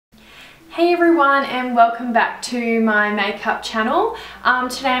Hey everyone, and welcome back to my makeup channel.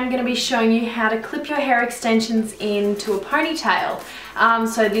 Today I'm going to be showing you how to clip your hair extensions into a ponytail.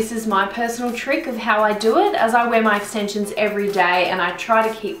 So this is my personal trick of how I do it, as I wear my extensions every day and I try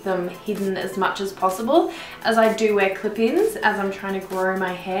to keep them hidden as much as possible, as I do wear clip-ins as I'm trying to grow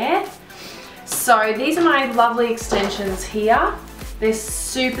my hair. So these are my lovely extensions here. They're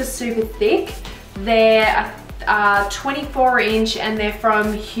super thick. They're 24-inch and they're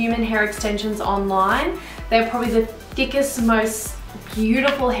from Human Hair Extensions online. They're probably the thickest, most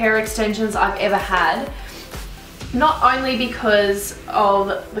beautiful hair extensions I've ever had. Not only because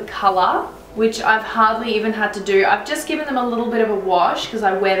of the color, which I've hardly even had to do. I've just given them a little bit of a wash because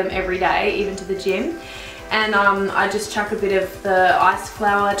I wear them every day, even to the gym. And I just chuck a bit of the Ice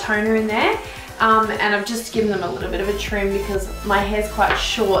Flower toner in there. And I've just given them a little bit of a trim because my hair's quite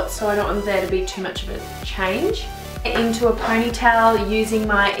short, so I don't want there to be too much of a change. Into a ponytail using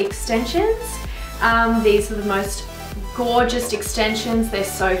my extensions. These are the most gorgeous extensions. They're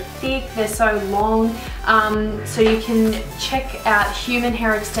so thick, they're so long. So you can check out Human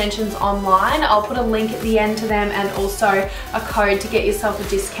Hair Extensions online. I'll put a link at the end to them and also a code to get yourself a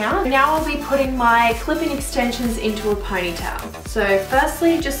discount. Now I'll be putting my clip-in extensions into a ponytail. So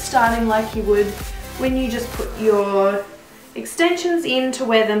firstly, just starting like you would when you just put your extensions in to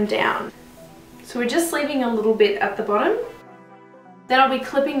wear them down. So we're just leaving a little bit at the bottom. Then I'll be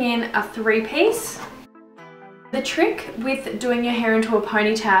clipping in a 3-piece. The trick with doing your hair into a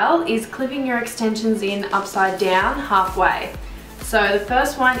ponytail is clipping your extensions in upside down halfway. So the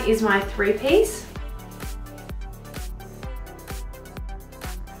first one is my 3-piece.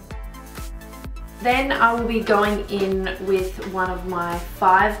 Then I will be going in with one of my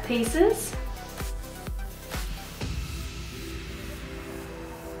 5 pieces.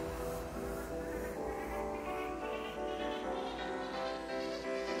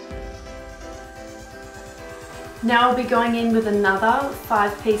 Now I'll be going in with another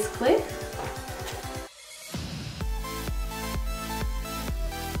 5-piece clip.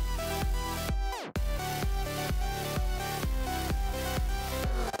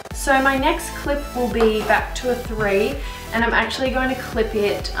 So my next clip will be back to a 3, and I'm actually going to clip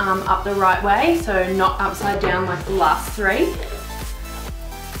it up the right way, so not upside down like the last 3.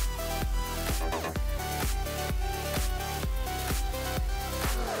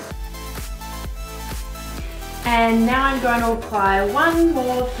 And now I'm going to apply one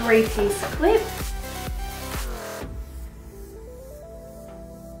more 3-piece clip.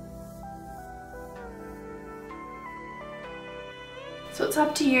 So it's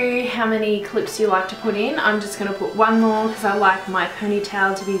up to you how many clips you like to put in. I'm just going to put one more because I like my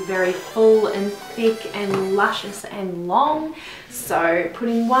ponytail to be very full and thick and luscious and long. So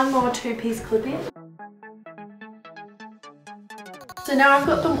putting one more 2-piece clip in. So now I've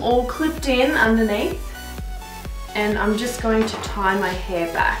got them all clipped in underneath. And I'm just going to tie my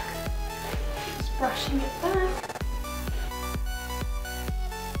hair back. Just brushing it back.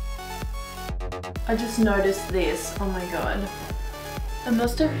 I just noticed this, oh my god. I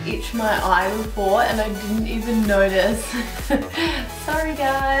must have itched my eye before and I didn't even notice. Sorry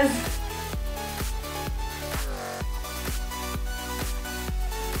guys.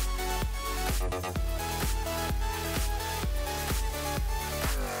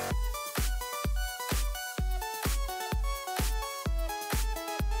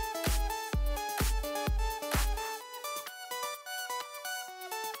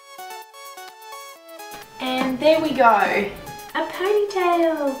 And there we go, a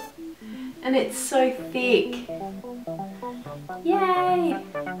ponytail, and it's so thick, yay!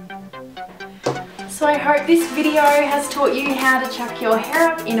 So I hope this video has taught you how to chuck your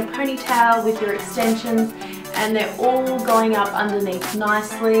hair up in a ponytail with your extensions, and they're all going up underneath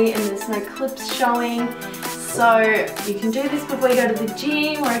nicely and there's no clips showing. So you can do this before you go to the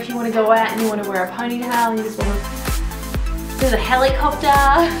gym, or if you want to go out and you want to wear a ponytail and you just want to do the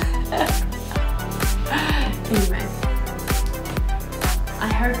helicopter. Anyway,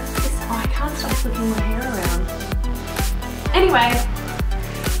 I hope this, I can't stop flipping my hair around. Anyway,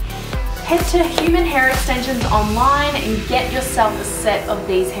 head to Human Hair Extensions online and get yourself a set of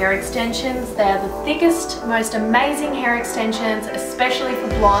these hair extensions. They are the thickest, most amazing hair extensions, especially for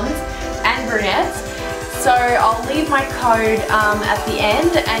blondes and brunettes. So I'll leave my code at the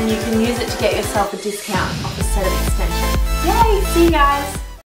end and you can use it to get yourself a discount off a set of extensions. Yay, see you guys!